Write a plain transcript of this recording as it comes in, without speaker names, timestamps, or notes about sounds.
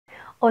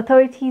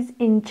Authorities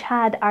in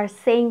Chad are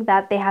saying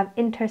that they have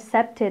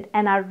intercepted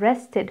and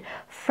arrested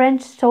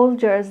French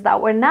soldiers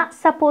that were not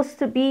supposed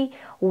to be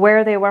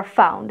where they were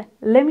found.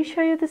 Let me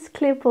show you this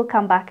clip. We'll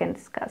come back and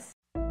discuss.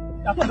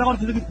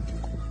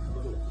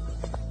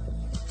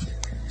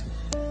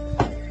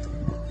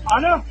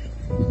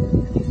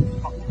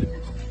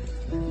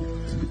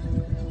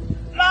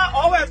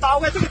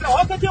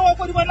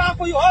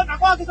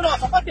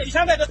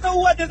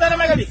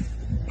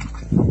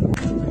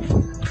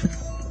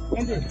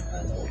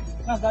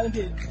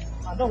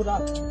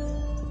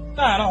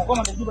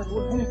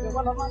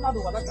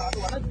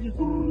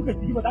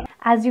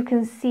 As you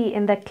can see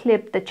in the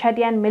clip, the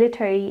Chadian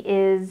military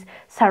is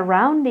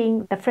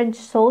surrounding the French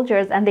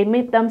soldiers and they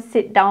made them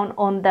sit down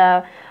on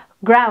the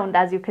ground,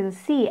 as you can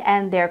see,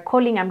 and they're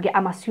calling,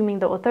 I'm assuming,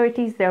 the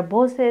authorities, their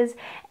bosses,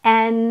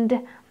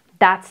 and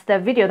that's the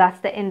video. That's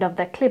the end of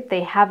the clip.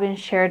 They haven't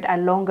shared a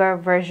longer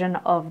version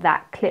of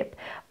that clip,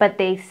 but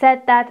they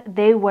said that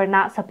they were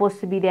not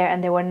supposed to be there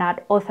and they were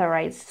not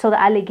authorized. So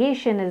the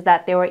allegation is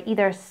that they were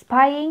either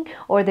spying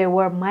or they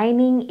were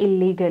mining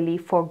illegally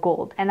for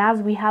gold. And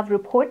as we have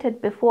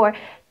reported before,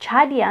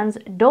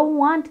 Chadians don't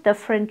want the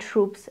French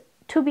troops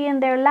to be in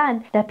their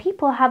land. The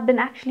people have been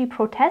actually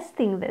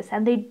protesting this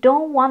and they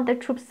don't want the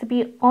troops to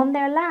be on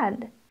their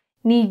land.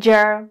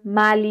 Niger,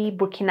 Mali,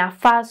 Burkina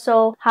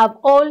Faso have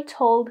all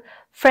told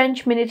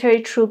French military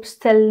troops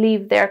to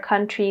leave their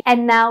country,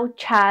 and now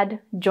Chad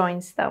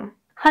joins them.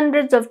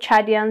 Hundreds of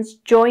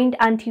Chadians joined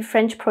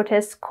anti-French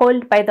protests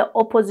called by the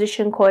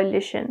opposition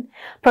coalition.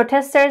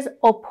 Protesters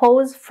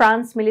oppose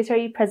France's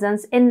military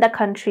presence in the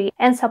country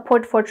and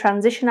support for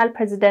transitional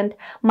president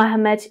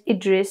Mohamed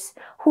Idriss,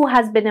 who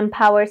has been in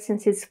power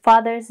since his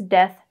father's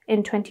death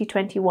in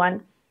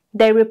 2021.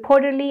 They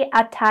reportedly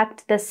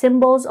attacked the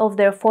symbols of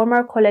their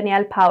former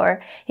colonial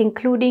power,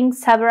 including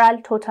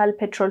several Total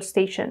petrol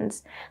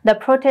stations. The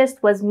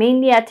protest was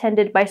mainly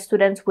attended by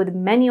students, with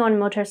many on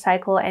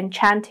motorcycle and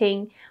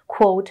chanting,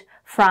 quote,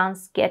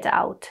 "France, get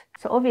out."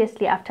 So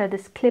obviously, after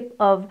this clip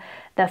of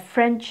the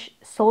French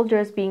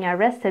soldiers being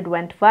arrested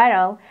went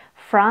viral,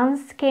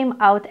 France came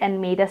out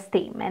and made a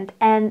statement,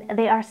 and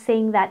they are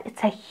saying that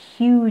it's a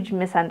huge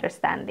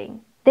misunderstanding.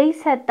 They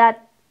said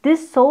that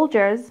these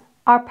soldiers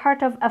are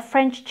part of a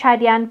French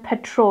Chadian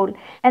patrol,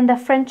 and the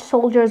French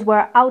soldiers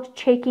were out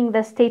checking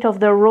the state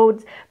of the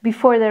roads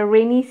before the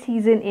rainy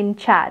season in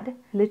Chad.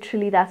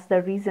 Literally, that's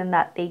the reason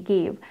that they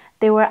gave.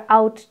 They were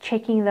out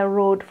checking the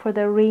road for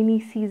the rainy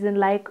season.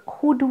 Like,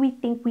 who do we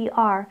think we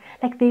are?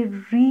 Like, they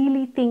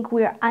really think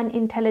we're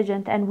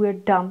unintelligent and we're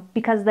dumb,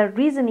 because the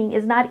reasoning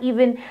is not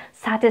even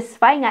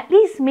satisfying. At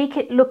least make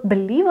it look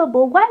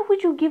believable. Why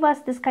would you give us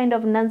this kind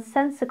of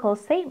nonsensical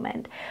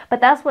statement? But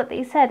that's what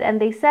they said.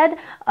 And they said,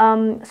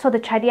 so the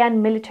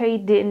Chadian military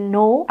didn't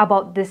know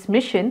about this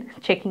mission,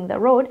 checking the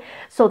road.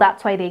 So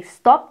that's why they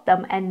stopped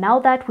them. And now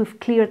that we've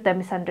cleared the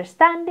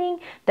misunderstanding,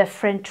 the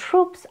French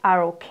troops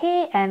are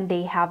okay and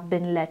they have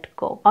been let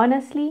go.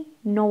 Honestly,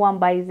 no one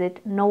buys it.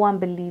 No one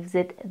believes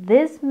it.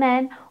 These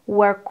men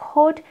were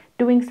caught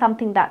doing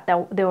something that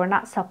they were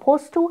not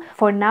supposed to.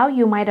 For now,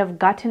 you might have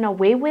gotten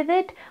away with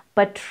it,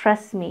 but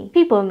trust me,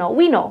 people know,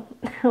 we know,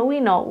 we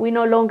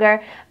no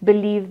longer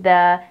believe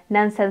the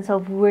nonsense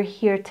of we're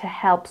here to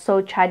help.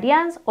 So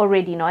Chadians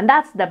already know, and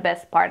that's the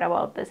best part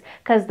about this,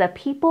 because the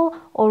people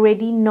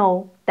already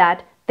know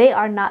that they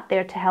are not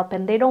there to help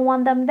and they don't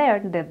want them there.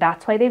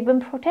 That's why they've been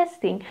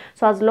protesting.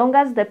 So as long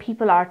as the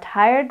people are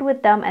tired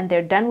with them and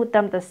they're done with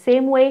them, the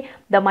same way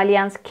the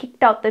Malians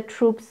kicked out the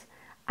troops,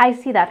 I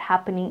see that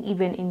happening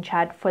even in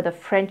Chad for the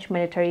French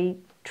military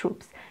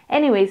troops.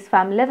 Anyways,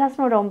 fam, let us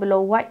know down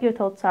below what your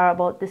thoughts are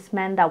about this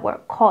men that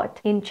were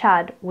caught in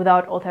Chad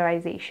without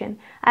authorization.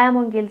 I am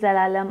Ongil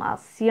Zalalam. I'll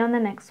see you on the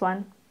next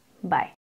one. Bye.